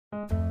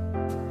Niko,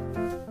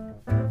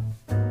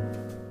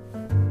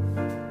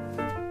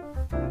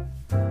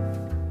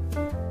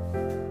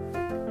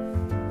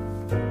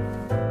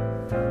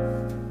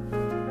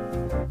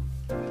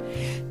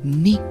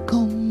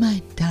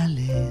 my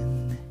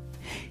darling,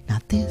 now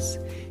this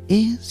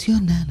is your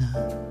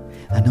Nana.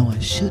 I know I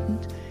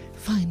shouldn't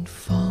find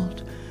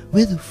fault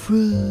with the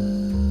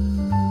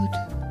fruit,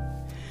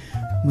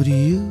 but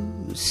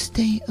you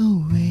stay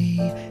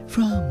away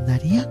from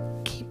that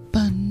yucky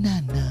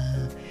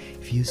banana.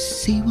 If you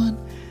see one,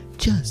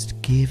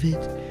 just give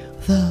it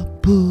the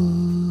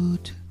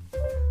boot.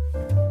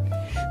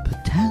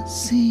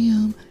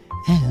 Potassium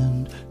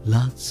and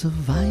lots of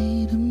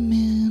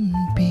vitamin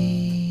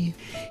B.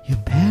 Your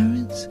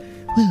parents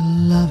will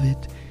love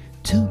it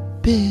to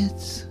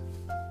bits.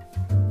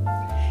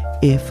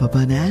 If a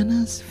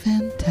banana's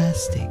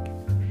fantastic,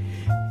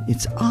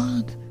 it's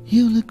odd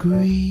you'll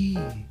agree.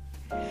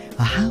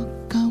 How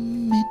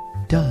come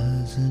it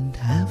doesn't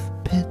have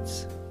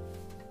pits?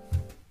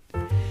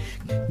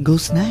 Go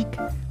snack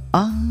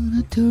on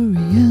a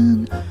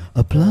durian,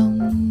 a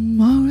plum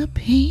or a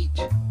peach,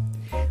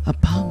 a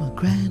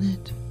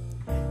pomegranate,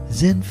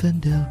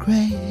 Zinfandel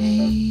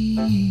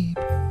grape.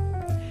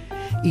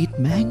 Eat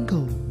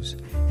mangoes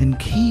and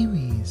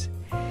kiwis,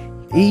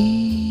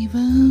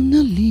 even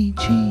a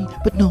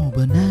lychee, but no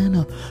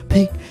banana.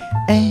 Pick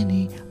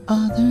any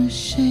other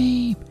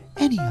shape,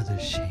 any other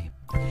shape.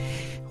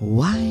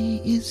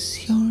 Why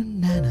is your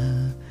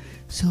Nana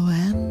so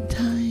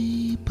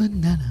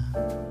anti-banana?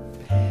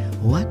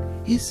 What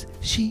is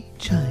she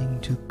trying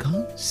to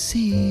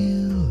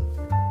conceal?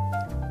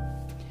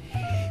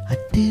 I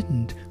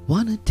didn't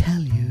wanna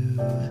tell you,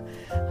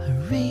 I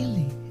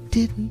really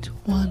didn't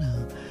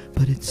wanna,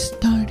 but it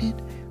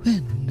started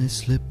when I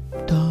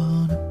slipped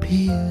on a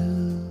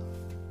pill.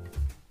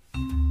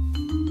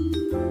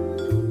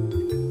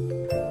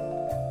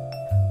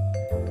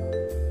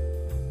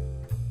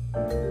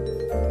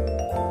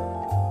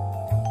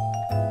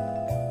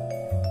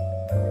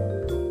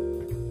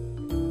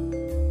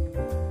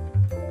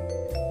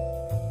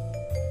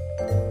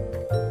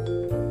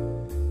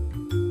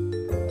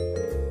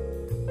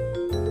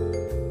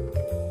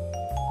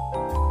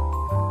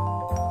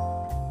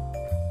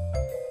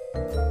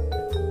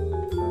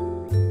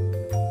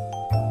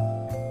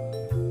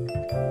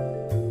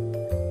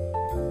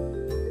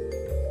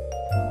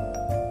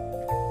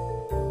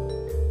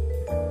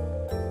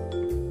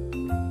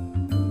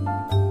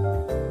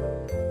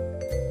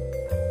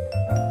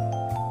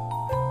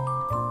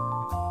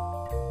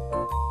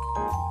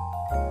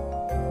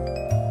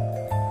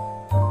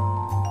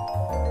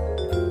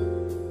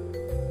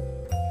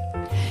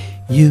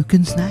 You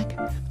can snack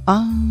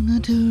on a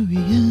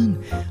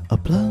durian, a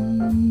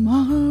plum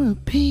or a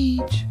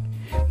peach,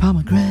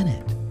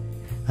 pomegranate,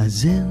 a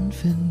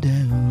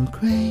Zinfandel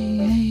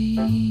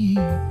grape.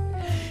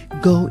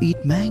 Go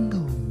eat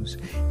mangoes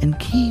and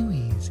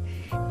kiwis,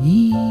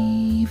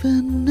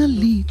 even a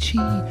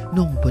lychee,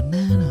 no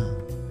banana,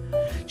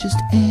 just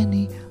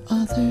any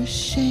other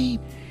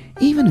shape,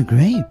 even a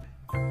grape.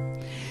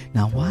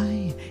 Now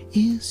why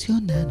is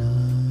your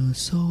Nana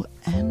so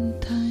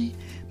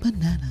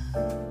anti-banana?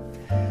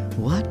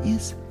 What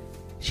is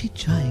she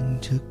trying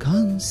to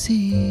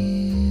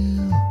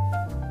conceal?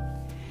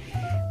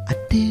 I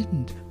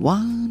didn't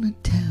wanna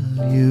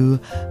tell you,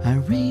 I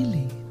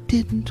really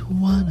didn't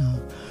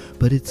wanna,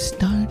 but it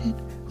started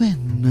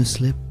when I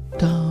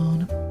slipped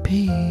on a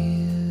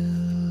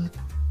pill.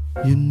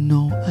 You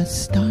know I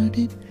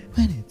started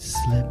when it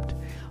slipped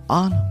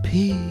on a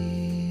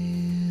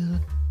pill.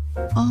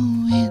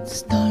 Oh, it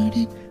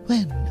started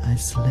when I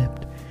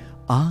slipped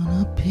on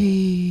a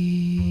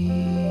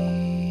pill.